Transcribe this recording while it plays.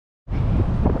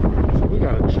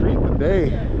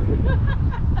today.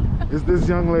 It's this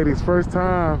young lady's first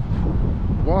time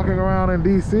walking around in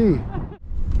D.C.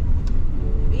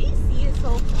 DC is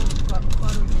so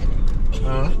photogenic.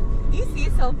 Huh? DC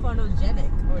is so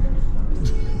photogenic. Or whatever it's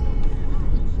called.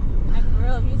 Like, for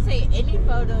real, if you take any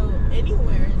photo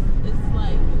anywhere, it's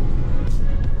like...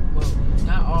 Well,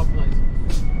 not all places.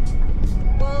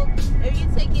 Well, if you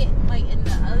take it, like, in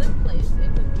the other place, it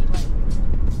could be, like,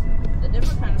 a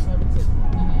different kind of photo, too.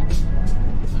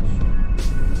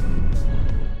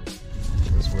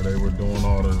 That's where they were doing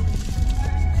all the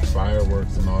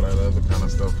fireworks and all that other kind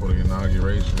of stuff for the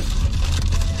inauguration.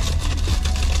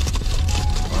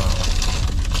 Wow.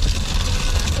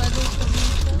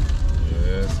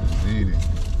 Yes, indeed.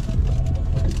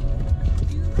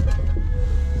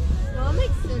 Well, it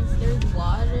makes sense. There's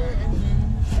water and then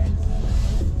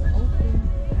there's open.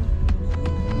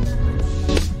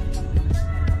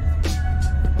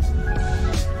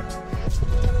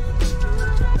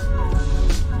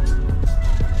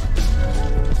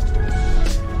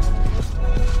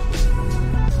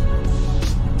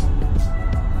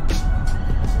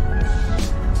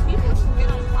 People can get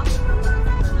on top of it.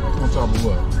 On top of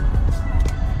what?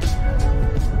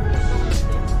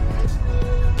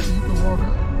 You can walk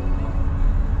out.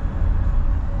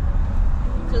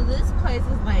 So this place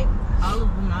is like all of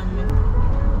the monuments.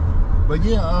 But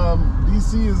yeah,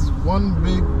 DC is one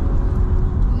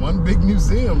big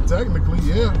museum, technically,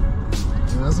 yeah.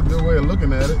 And that's a good way of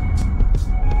looking at it.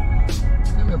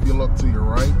 And if you look to your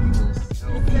right, you will see the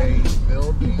MLK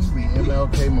building, the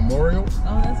MLK Memorial.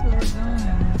 Oh, that's where we're going.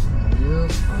 Yeah.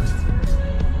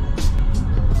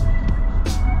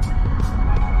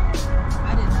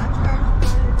 I did not charge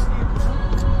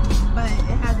it, but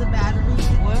it has a battery.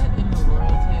 What in the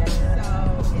world, Taylor? So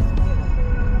it's good.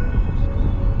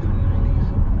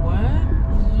 What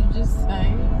did you just say?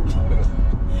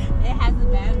 It has a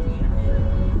battery in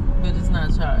it. But it's not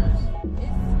charged.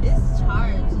 It's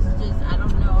charged. It's just I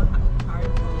don't know how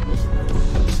charged it is.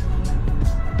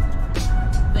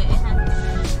 But it has a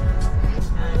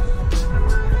battery.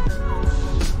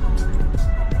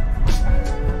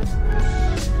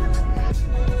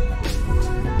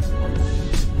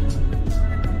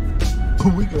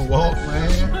 We can walk,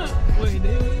 man. Wait,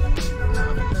 did we?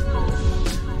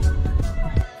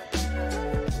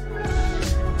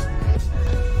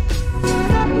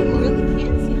 You really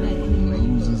can't see that anywhere.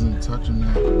 Nose isn't touching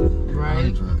that.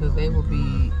 Right? Because they will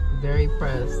be very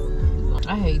pressed.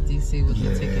 I hate DC with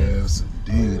the tickets. Yes,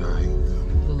 indeed, I hate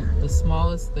them. The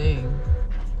smallest thing.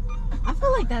 I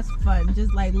feel like that's fun,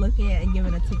 just like looking at and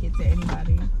giving a ticket to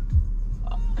anybody.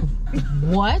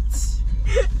 What?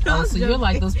 Oh, so you're joking.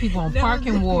 like those people on No, I'm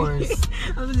Parking joking. Wars.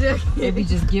 I'm joking. They be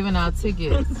just giving out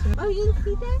tickets. Oh, you didn't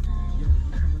see that?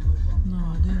 No,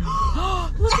 I didn't.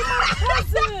 Look at my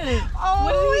cousin. Oh,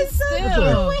 What did he it's so steal?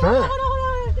 cute. Wait, Cat.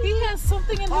 hold on. He has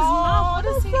something in his mouth.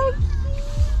 What is he? that's so cute.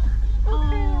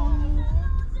 Oh.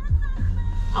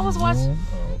 I was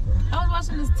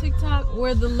watching this TikTok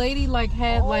where the lady like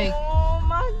had like Oh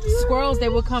my goodness. squirrels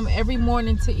that would come every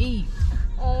morning to eat,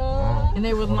 Oh. and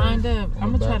they were lined up. On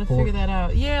I'm the gonna try back to figure that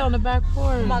out. Yeah, on the back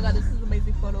porch. Oh my god, this is an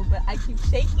amazing photo, but I keep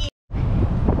shaking.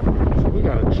 So we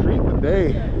got a treat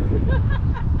today.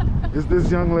 It's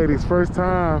this young lady's first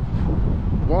time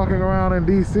walking around in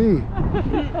DC.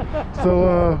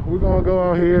 So we're gonna go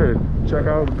out here and check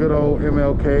out good old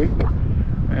MLK.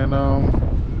 And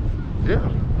yeah,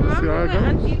 let's see how Remember it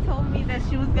when goes. Auntie told me that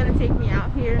she was gonna take me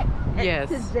out here Yes.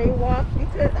 to jaywalk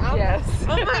because I was, Yes.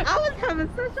 oh my, I was having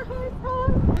such a hard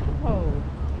time. Oh.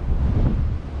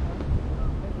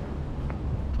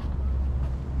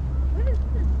 What is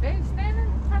this? They standing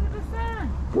in front of the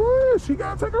sign. Go ahead, she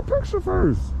gotta take her picture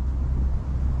first.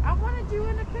 I wanted you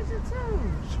in the picture too.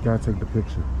 She gotta take the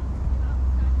picture.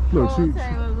 Look, Oh,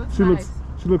 Taylor, looks she nice.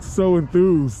 looks so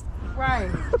enthused. Right.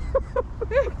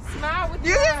 Smile with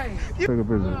your eyes. Take a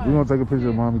picture. We're gonna take a picture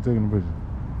of mommy taking the picture.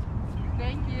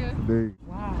 Thank you. Today.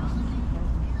 Wow.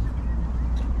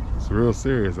 It's real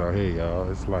serious out here, y'all.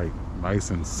 It's like nice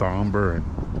and somber and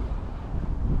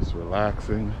it's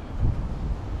relaxing.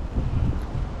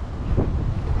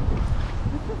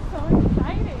 This is so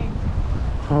exciting.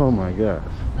 Oh my gosh.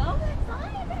 So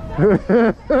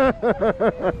excited.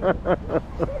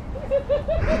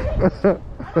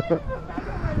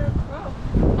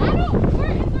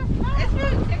 It's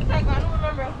from TikTok, I don't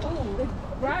remember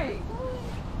who. Right.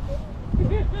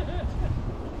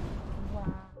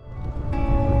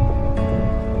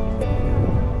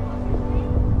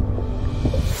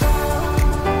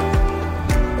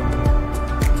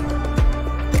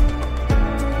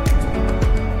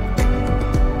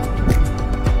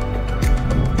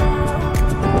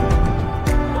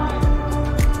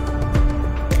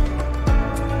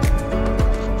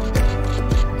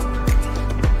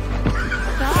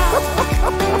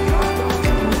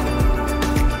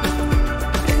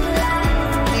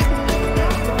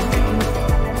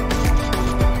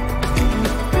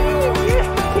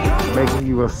 making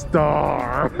you a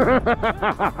star.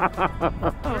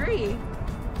 3.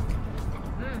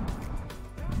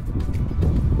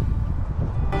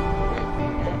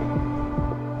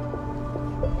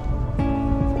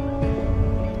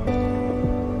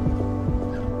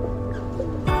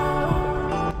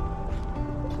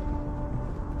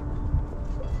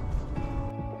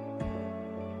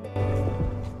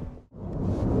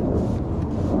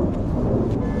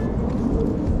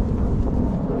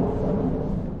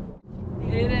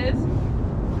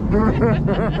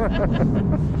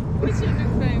 What's your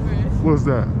new favorite? What's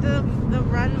that? The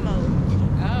run mode.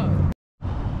 Oh.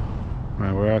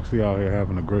 Man, we're actually out here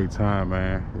having a great time,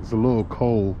 man. It's a little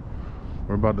cold.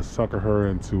 We're about to sucker her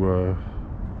into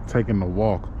taking the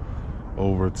walk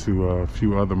over to a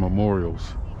few other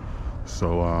memorials.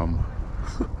 So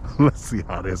let's see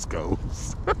how this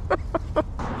goes.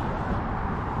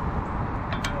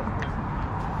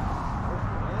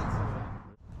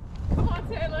 Come on,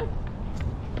 Taylor.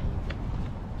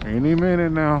 Any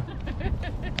minute now.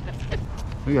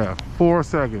 We got 4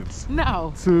 seconds.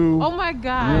 No. 2. Oh my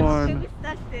gosh. 1.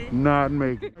 Not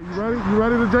make it. You ready? You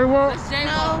ready to jaywalk? Let's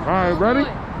jaywalk. No. All right, ready?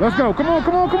 Let's go. Come on,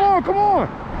 come on, come on, come on.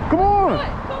 Come on.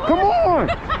 Come on.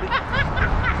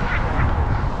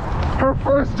 Her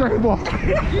first jaywalk.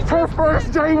 Her first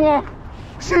jaywalk.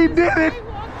 She did it.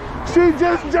 She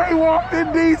just jaywalked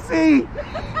in D.C.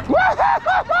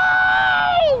 Woo-hoo-hoo-hoo!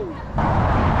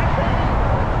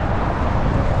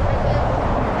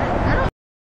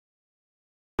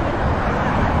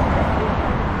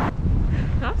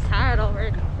 I'm tired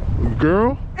already.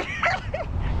 Girl.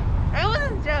 I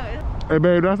wasn't joking. Hey,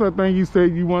 babe, that's that thing you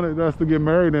said you wanted us to get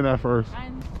married in at first.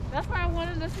 That's why I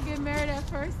wanted us to get married at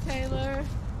first, Taylor.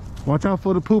 Watch out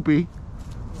for the poopy.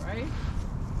 Right?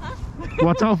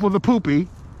 Watch out for the poopy.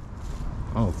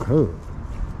 Oh, good.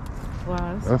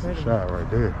 Wow, That's a shot right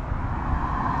there. Ooh,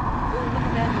 look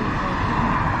at that.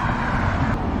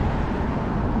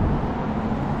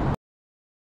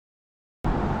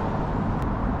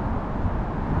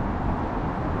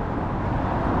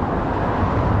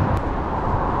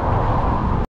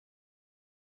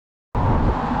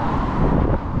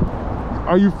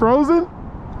 Are you frozen?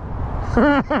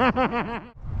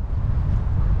 My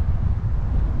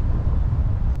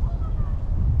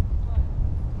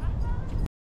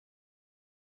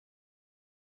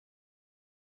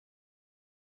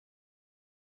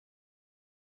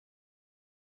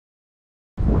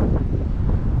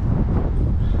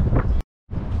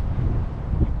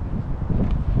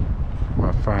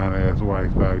fine ass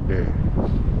wife back there.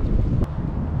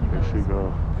 There she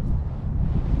go.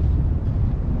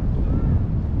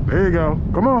 There you go.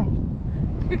 Come on.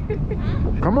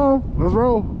 Come on. Let's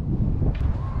roll.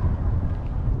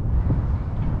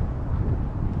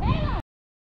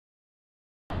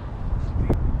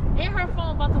 And her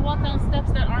phone about to walk down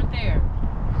steps that aren't there.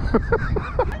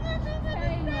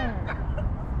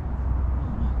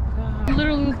 She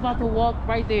literally was about to walk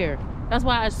right there. That's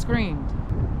why I screamed.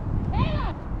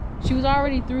 She was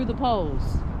already through the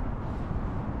pose.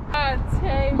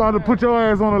 About to put your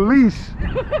ass on a leash.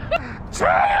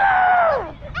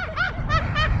 Taylor!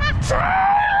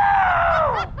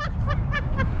 Taylor!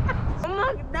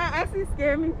 That actually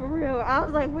scared me for real. I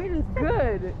was like, wait, it's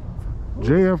good.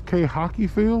 JFK hockey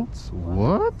fields?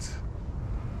 What?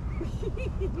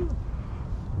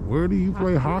 Where do you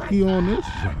play hockey on this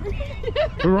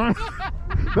shit? Right?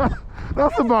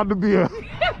 That's about to be a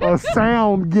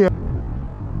sound gift.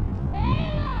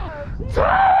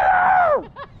 Taylor!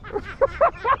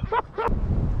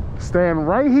 Stand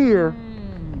right here.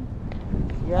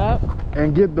 Yep.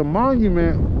 And get the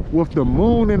monument with the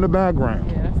moon in the background.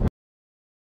 Yeah,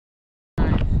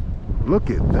 that's nice. Look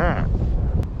at that.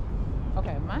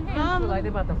 Okay, my hands feel like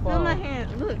they're about to fall. Feel my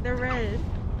hands. Look, they're red.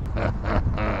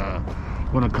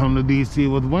 Wanna come to DC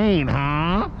with Wayne,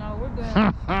 huh? No, we're good. We're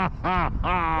good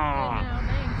now,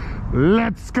 thanks.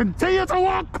 Let's continue to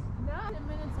walk. No, 10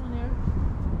 minutes on there.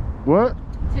 What?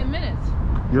 10 minutes.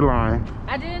 You're lying.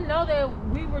 I didn't know that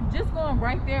we were just going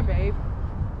right there, babe.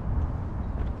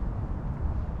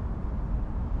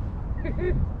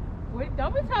 Wait,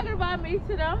 don't be talking about me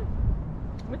to them.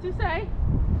 What you say?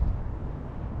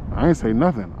 I ain't say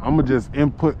nothing. I'ma just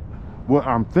input what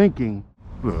I'm thinking.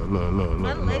 Look.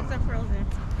 My legs are frozen.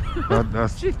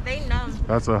 That's They numb.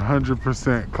 that's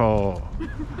 100% called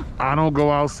I don't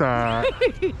go outside.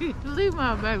 Leave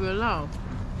my baby alone.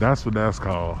 That's what that's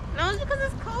called. No, it's because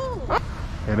it's cold.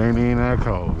 It ain't even that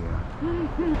cold.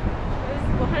 It's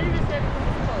 100% because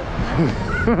it's cold.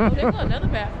 Oh, there's another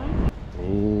bathroom.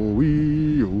 Oh,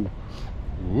 wee, oh,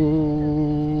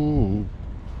 oh.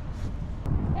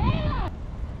 Taylor!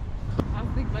 I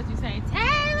was thinking about you saying,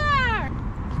 Taylor!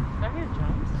 Right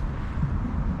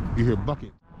You hear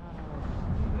bucket.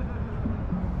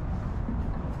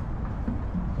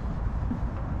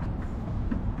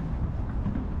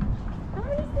 Oh,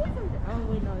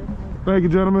 wait, no, this one. Thank you,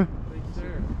 gentlemen.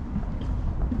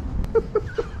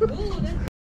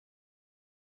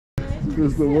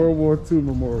 It's the World War II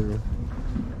memorial.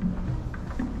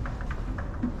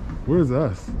 Where's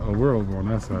us? Oh, we're over on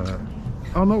that side.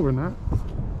 Oh, no, we're not.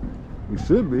 We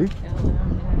should be. It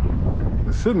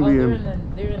shouldn't be in.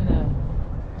 They're in the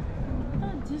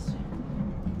district.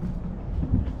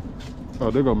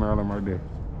 Oh, there go Marilyn right there.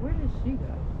 Where did she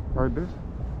go? Right there.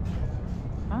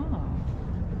 Oh.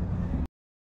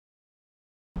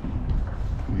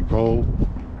 You cold?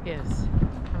 Yes.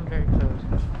 I'm very cold.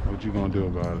 What you gonna do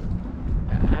about it?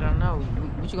 I don't know.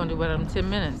 What you gonna do about them 10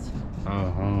 minutes? I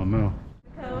don't know.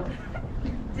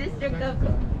 District of.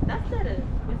 That's not a.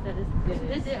 What's that?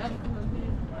 District of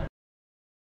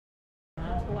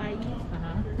Hawaii.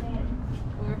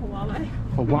 Or Hawaii.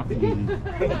 Hawaii.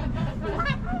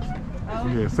 Oh,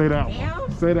 Yeah, say that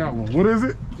one. Say that one. What is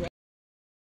it?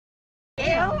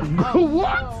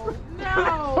 What?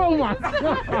 No. Oh my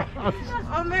gosh.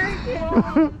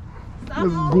 American.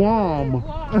 It's Guam.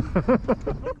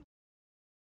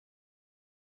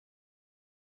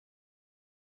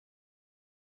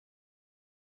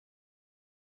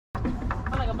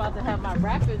 I'm like about to have my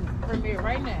rapping premiere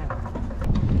right now.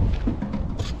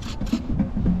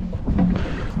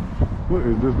 What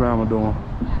is this Bama doing?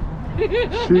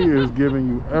 She is giving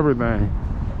you everything.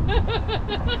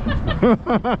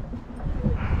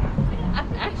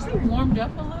 I've actually warmed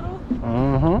up a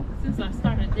little since I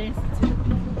started dancing too.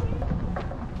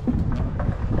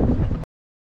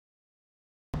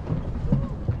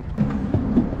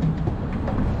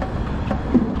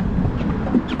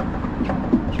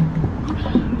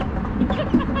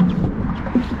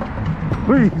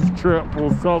 Please trip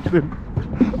or something.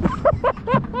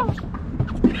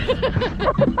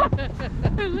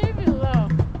 Leave me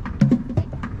alone.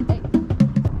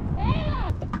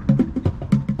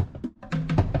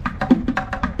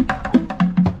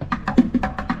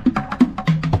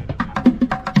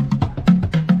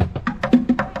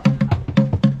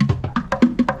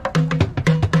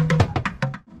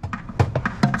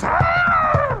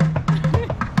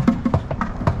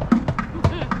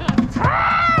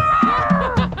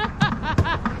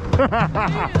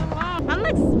 I'm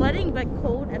like sweating but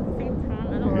cold at the same time.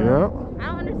 I don't know. I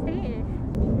don't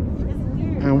understand. It's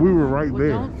weird. And we were right Well, there.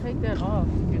 don't take that off.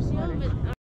 You're sweating.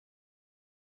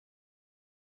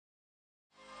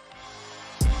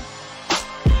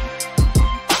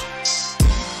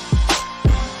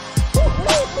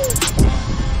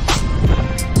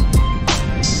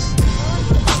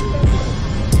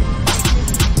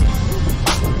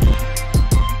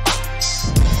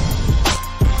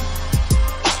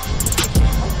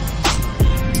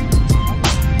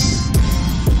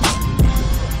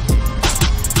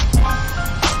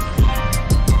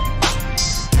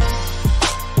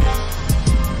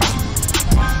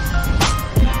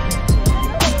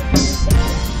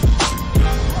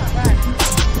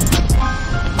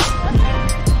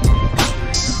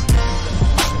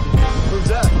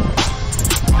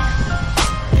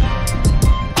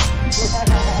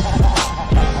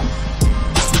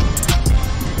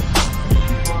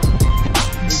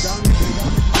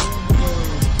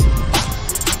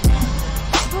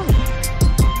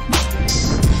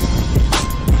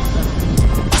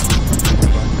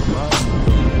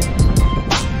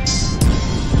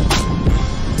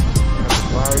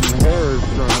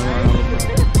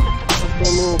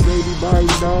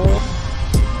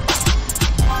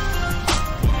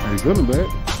 How you feeling, babe?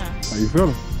 How you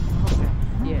feeling? Okay.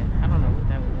 Yeah, I don't know what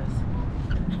that was.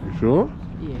 You sure?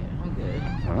 Yeah, I'm good.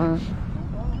 All right.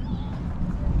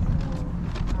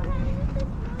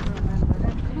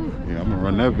 Yeah, I'm gonna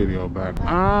run that video back.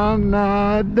 I'm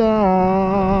not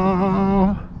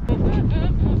down.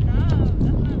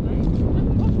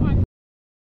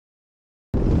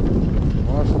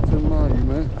 Washington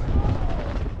Monument.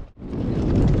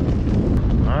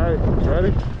 All right,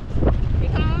 ready?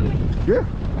 Yeah.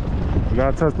 We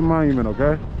gotta touch the monument,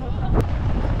 okay?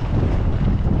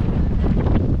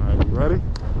 Alright, you ready?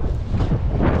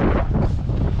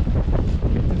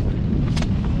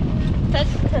 Touch.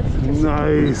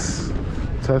 Nice.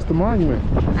 Touch the monument.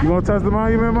 You gonna touch the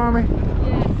monument, mommy? Yes.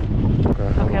 Okay,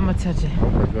 Okay, I'm gonna touch it.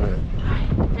 okay, go ahead.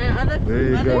 And There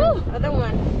you go. Other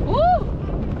one. Woo!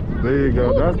 There you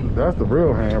go. That's the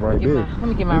real hand right there. Let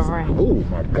me get my ring. Oh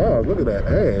my God! Look at that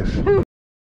ash.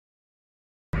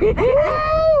 There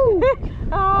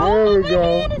we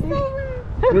go.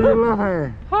 Where your left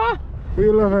hand? Where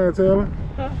your left hand, Taylor?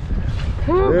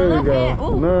 There we go.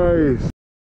 Nice.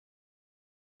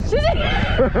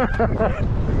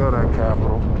 There go that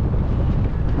Capitol.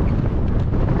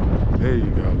 There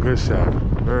you go. Good shot.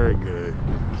 Very good.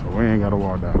 So we ain't gotta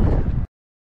walk down here.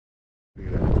 See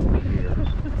that here.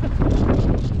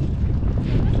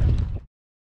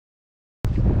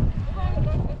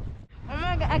 Oh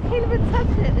my god, I can't even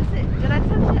touch it. Is it? Did I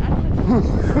touch it? I touched it.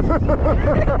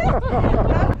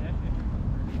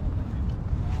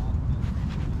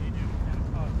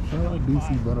 Shout out DC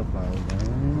butterflies, man.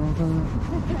 You know what I'm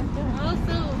saying?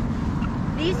 Also,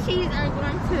 these cheese are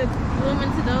going to bloom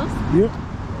into those? Yep.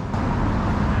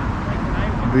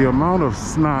 The amount of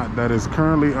snot that is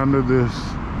currently under this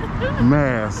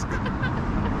mask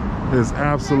is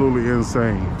absolutely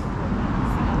insane.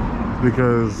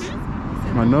 Because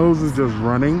my nose is just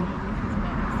running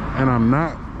and I'm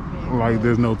not like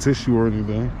there's no tissue or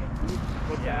anything.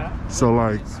 So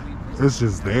like it's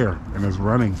just there and it's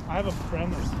running. I have a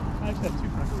friend that's, I actually have 2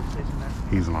 friends that are stationed there.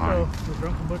 He's lying. So the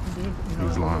drunken butcher dude, you know,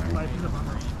 He's lying.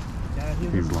 Yeah,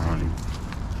 He's lying.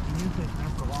 He used it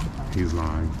for a long time. He's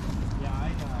lying. Yeah,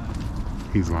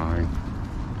 He's lying.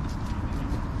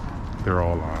 They're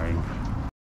all lying.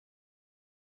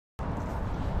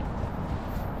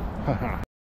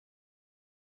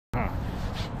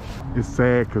 It's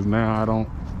sad because now I don't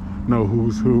know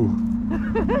who's who.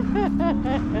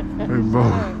 They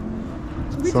both.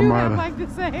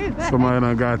 Somebody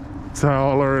done got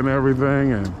taller and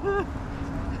everything, and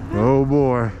oh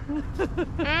boy.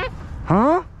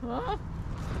 Huh?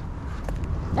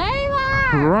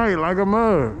 Right, like a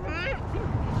mug.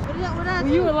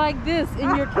 You were like this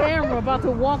in your camera, about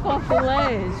to walk off the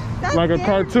ledge. Like a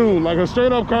cartoon, like a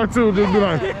straight up cartoon, just be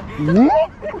like, whoop.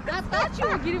 I thought you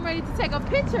were getting ready to take a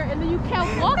picture, and then you kept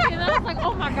walking, and I was like,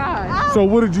 oh my god. So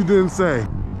what did you then say?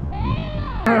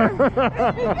 I was just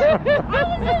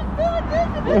doing this.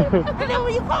 And then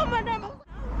when you called my name, I was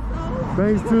like,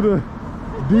 Thanks to the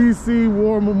DC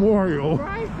War Memorial.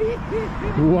 right.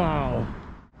 Wow.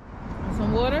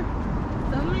 Some water?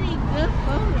 So many good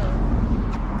photos.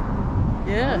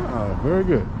 Yeah. Oh, very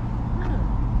good.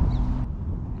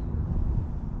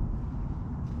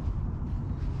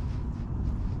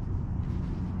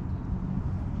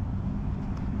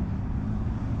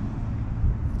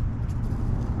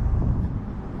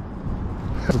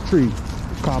 A tree,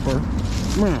 copper.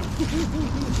 Man.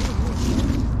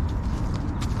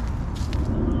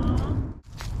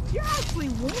 You're actually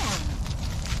warm.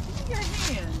 Look at your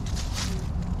hand.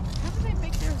 How do they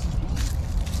make theirs pink?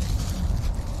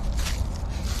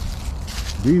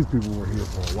 These people were here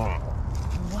for a while.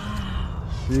 Wow.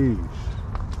 Sheesh.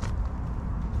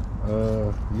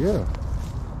 Yeah.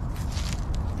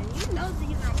 And you know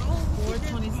these are old.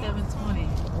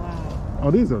 427.20. Wow.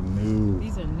 Oh, these are new.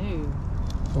 These are new.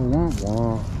 Oh, womp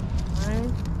womp. Right?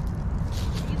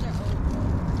 These are old.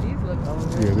 These look old.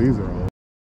 Yeah, these are old.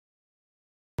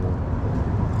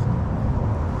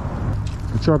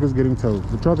 The truck is getting towed.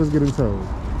 The truck is getting towed.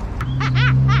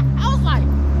 I was like,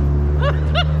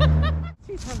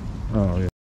 Oh, yeah.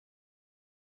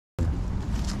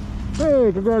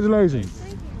 Hey, congratulations.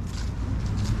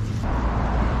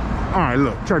 All right,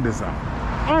 look, check this out.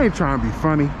 I ain't trying to be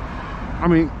funny. I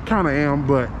mean, kind of am,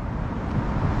 but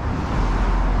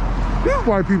these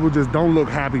white people just don't look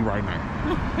happy right now.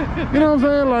 You know what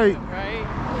I'm saying? Like,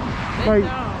 right?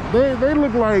 they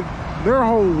look like their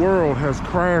whole world has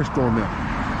crashed on them.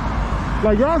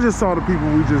 Like, y'all just saw the people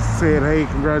we just said, hey,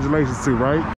 congratulations to,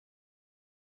 right?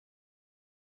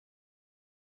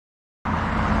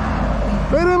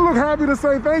 They didn't look happy to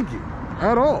say thank you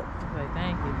at all. Say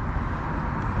thank you.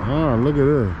 Oh, look at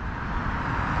this.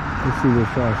 Let's see what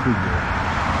shot she gets.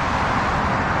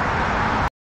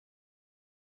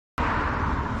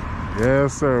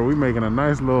 Yes, sir. We making a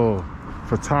nice little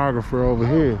photographer over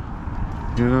here.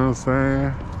 You know what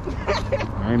I'm saying?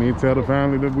 I ain't even tell the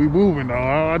family that we moving though.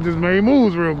 I just made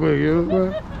moves real quick. You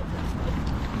know what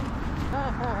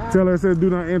I'm saying? Tell her it says do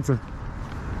not enter.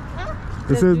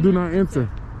 It says do not enter.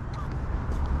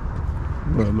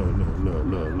 Look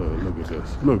at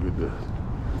this. Look at this.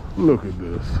 Look at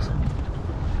this.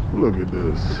 Look at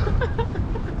this.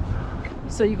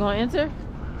 So you gonna enter?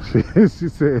 She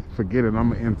said, forget it, I'm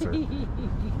gonna enter.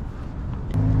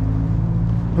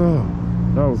 Oh,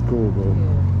 that was cool, bro.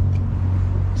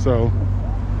 Yeah. So,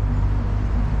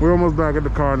 we're almost back at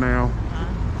the car now.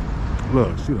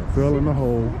 Look, she done fell in the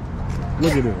hole.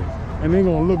 Look at this. And they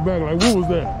gonna look back like, what was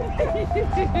that?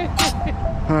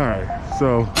 Alright,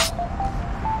 so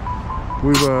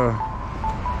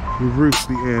we've reached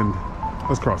the end.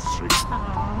 Let's cross the street.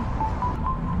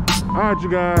 Alright, you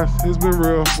guys, it's been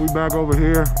real. We back over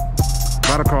here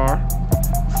by the car.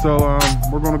 So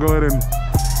we're gonna go ahead and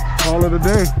call it a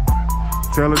day.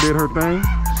 Taylor did her thing.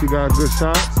 She got good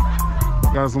shots.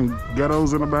 Got some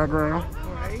ghettos in the background.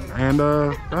 And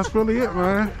that's really it,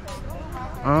 man.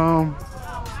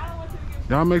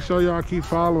 Y'all make sure y'all keep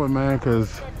following, man,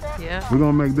 because Yeah. we're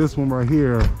gonna make this one right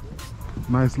here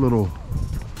nice little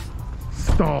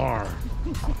star.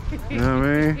 You know what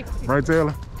I mean? Right,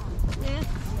 Taylor? Yeah.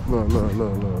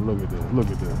 Look at this. Look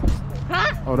at this.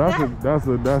 Oh, that's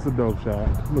a dope shot.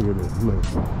 Look at this.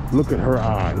 Look at her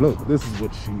eye. Look, this is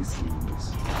what she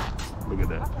sees. Look at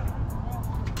that.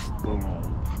 Boom.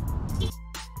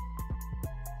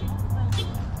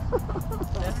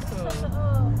 That's cool.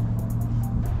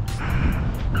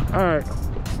 All right,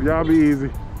 y'all be easy.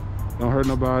 Don't hurt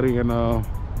nobody, and I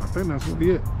think that's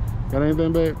really it. Got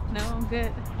anything, babe? No, I'm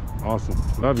good. Awesome.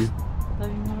 Love you. Love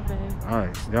you more, babe. All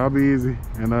right, y'all be easy,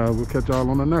 and we'll catch y'all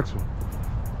on the next one.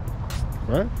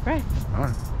 Right? Right. All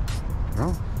right.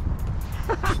 Go.